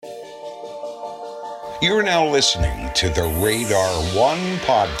You're now listening to the Radar 1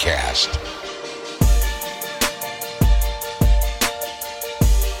 podcast.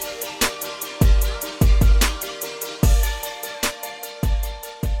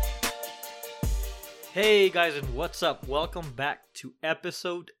 Hey guys, and what's up? Welcome back to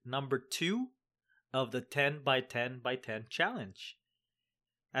episode number 2 of the 10x10x10 challenge.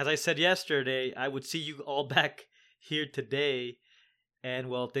 As I said yesterday, I would see you all back here today, and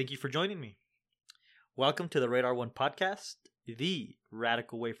well, thank you for joining me. Welcome to the Radar 1 podcast, the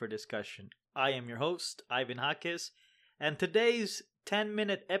radical way for discussion. I am your host, Ivan Hakis, and today's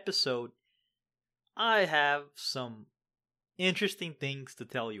 10-minute episode, I have some interesting things to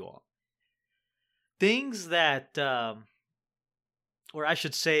tell you all. Things that, or I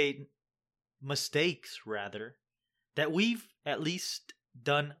should say, mistakes rather, that we've at least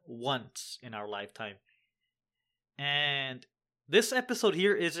done once in our lifetime. And this episode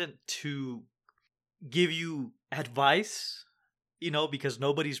here isn't to give you advice, because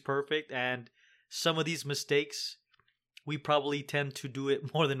nobody's perfect, and some of these mistakes, we probably tend to do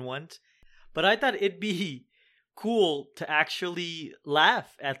it more than once. But I thought it'd be cool to actually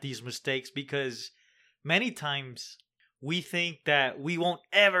laugh at these mistakes, because many times we think that we won't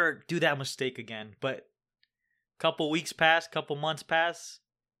ever do that mistake again. But couple weeks pass, couple months pass,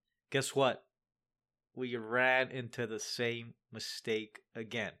 guess what? We ran into the same mistake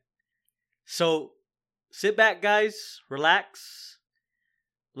again. So sit back, guys, relax,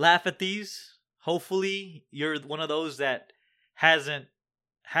 laugh at these. Hopefully you're one of those that hasn't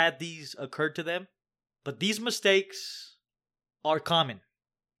had these occur to them. But these mistakes are common,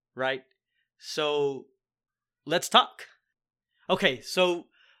 right? So let's talk. Okay, so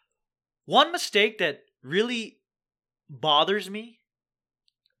one mistake that really bothers me,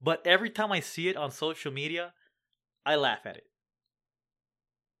 but every time I see it on social media, I laugh at it.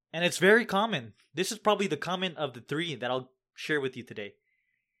 And it's very common. This is probably the common of the three that I'll share with you today.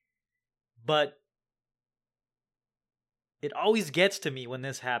 But it always gets to me when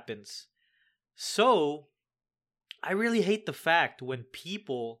this happens. So I really hate the fact when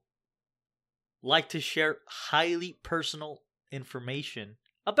people like to share highly personal information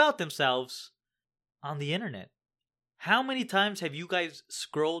about themselves on the internet. How many times have you guys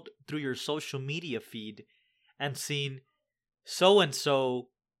scrolled through your social media feed and seen so-and-so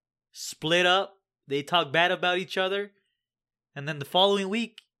split up, they talk bad about each other, and then the following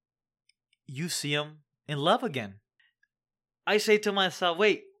week, you see them in love again? I say to myself,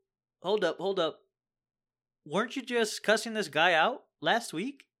 wait, hold up. Weren't you just cussing this guy out last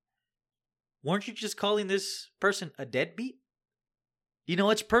week? Weren't you just calling this person a deadbeat?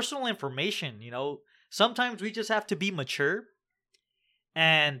 It's personal information, Sometimes we just have to be mature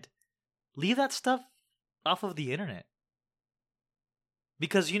and leave that stuff off of the internet.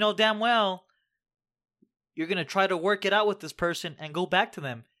 Because you know damn well you're going to try to work it out with this person and go back to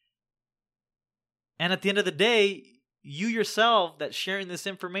them. And at the end of the day, you yourself that's sharing this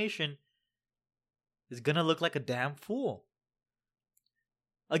information is going to look like a damn fool.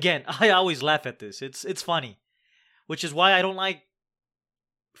 Again, I always laugh at this. It's funny. Which is why I don't like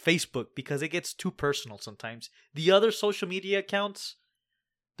Facebook, because it gets too personal sometimes. The other social media accounts,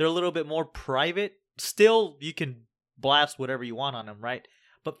 they're a little bit more private. Still, you can blast whatever you want on them, right?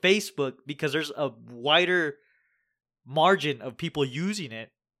 But Facebook, because there's a wider margin of people using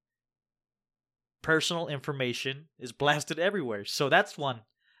it, personal information is blasted everywhere. So that's one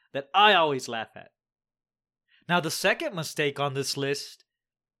that I always laugh at. Now, the second mistake on this list,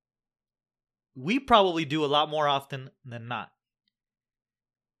 we probably do a lot more often than not.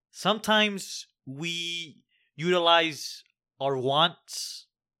 Sometimes we utilize our wants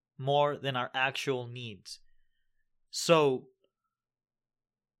more than our actual needs. So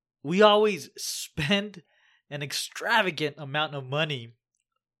we always spend an extravagant amount of money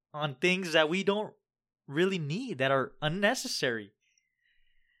on things that we don't really need, that are unnecessary.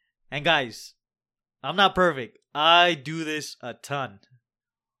 And guys, I'm not perfect. I do this a ton.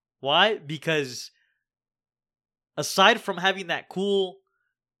 Why? Because aside from having that cool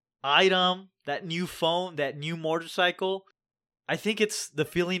item, that new phone, that new motorcycle, I think it's the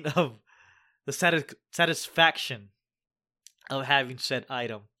feeling of the satisfaction of having said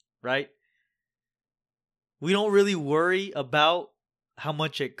item, right? We don't really worry about how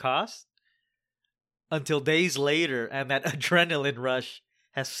much it costs until days later and that adrenaline rush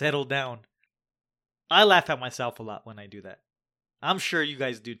has settled down. I laugh at myself a lot when I do that. I'm sure you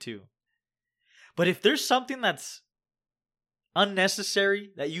guys do too. But if there's something that's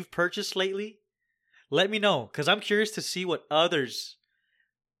unnecessary that you've purchased lately, let me know, because I'm curious to see what others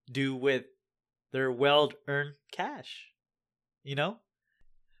do with their well-earned cash.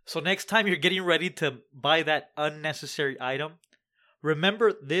 So next time you're getting ready to buy that unnecessary item,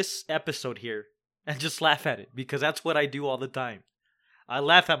 remember this episode here and just laugh at it, because that's what I do all the time. I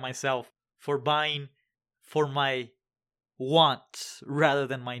laugh at myself for buying for my wants rather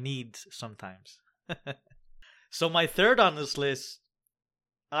than my needs sometimes. So my third on this list,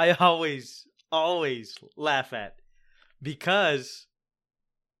 I always laugh at, because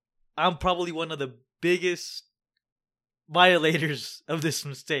I'm probably one of the biggest violators of this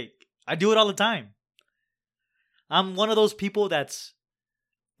mistake. I do it all the time. I'm one of those people that's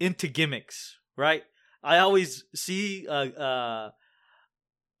into gimmicks, right? I always see a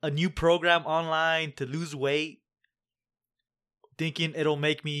new program online to lose weight, thinking it'll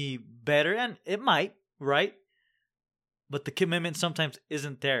make me better, and it might, right? But the commitment sometimes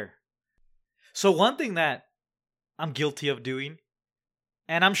isn't there. So one thing that I'm guilty of doing,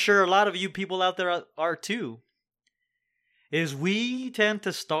 and I'm sure a lot of you people out there are too, is we tend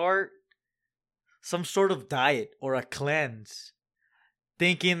to start some sort of diet or a cleanse,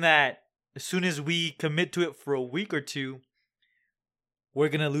 thinking that as soon as we commit to it for a week or two, we're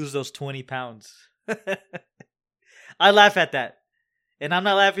going to lose those 20 pounds. I laugh at that. And I'm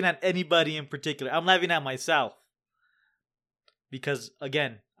not laughing at anybody in particular. I'm laughing at myself. Because,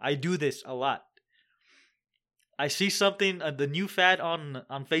 again, I do this a lot. I see something, the new fad on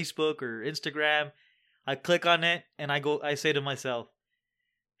Facebook or Instagram. I click on it and I say to myself,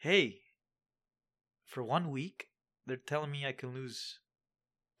 hey, for 1 week, they're telling me I can lose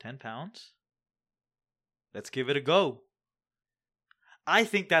 10 pounds? Let's give it a go. I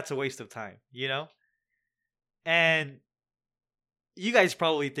think that's a waste of time, you know? And you guys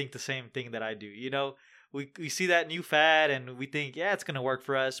probably think the same thing that I do, you know? We see that new fad and we think, yeah, it's going to work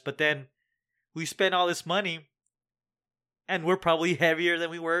for us. But then we spend all this money and we're probably heavier than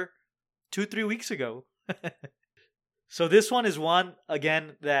we were 2-3 weeks ago. So this one is one,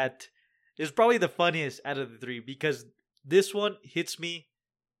 again, that is probably the funniest out of the three, because this one hits me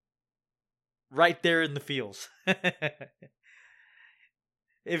right there in the feels.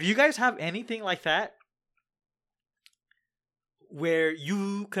 If you guys have anything like that, where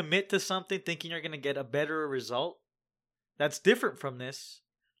you commit to something thinking you're going to get a better result that's different from this,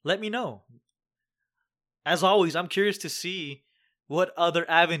 let me know. As always, I'm curious to see what other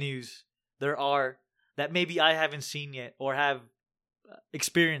avenues there are that maybe I haven't seen yet or have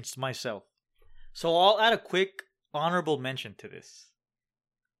experienced myself. So I'll add a quick honorable mention to this.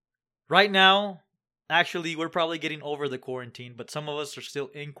 Right now, actually, we're probably getting over the quarantine, but some of us are still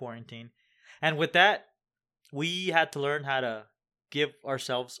in quarantine. And with that, we had to learn how to give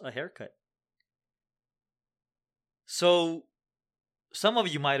ourselves a haircut. So some of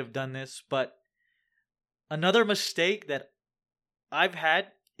you might have done this, but another mistake that I've had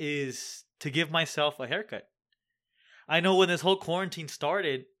is to give myself a haircut. I know when this whole quarantine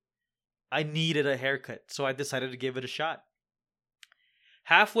started, I needed a haircut, so I decided to give it a shot.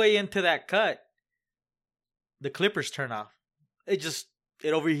 Halfway into that cut, the clippers turned off. It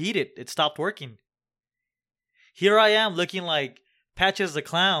overheated. It stopped working. Here I am looking like Patches the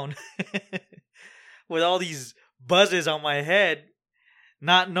Clown with all these buzzes on my head,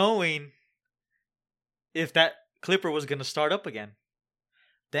 not knowing if that clipper was going to start up again.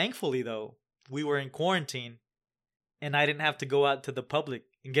 Thankfully, though, we were in quarantine and I didn't have to go out to the public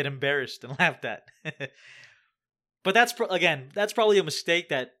and get embarrassed and laughed at. But that's probably a mistake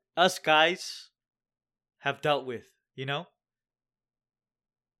that us guys have dealt with, you know?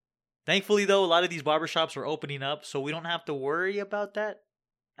 Thankfully, though, a lot of these barbershops are opening up, so we don't have to worry about that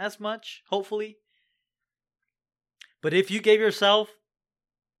as much, hopefully. But if you gave yourself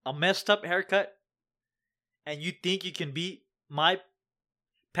a messed up haircut and you think you can beat my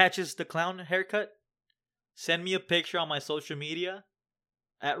Patches the Clown haircut, send me a picture on my social media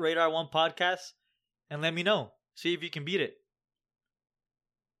at Radar One Podcast and let me know. See if you can beat it.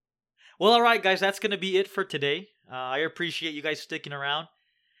 Well, alright guys, that's going to be it for today. I appreciate you guys sticking around.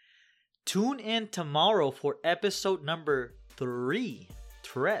 Tune in tomorrow for episode number 3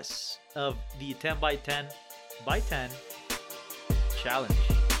 of the 10x10x10 challenge.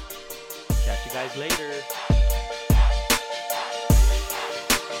 Catch you guys later.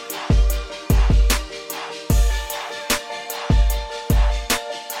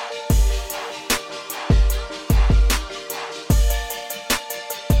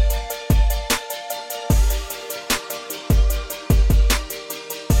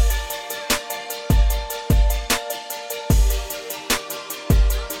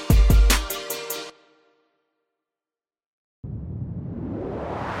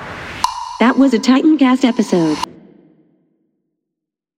 That was a Titancast episode.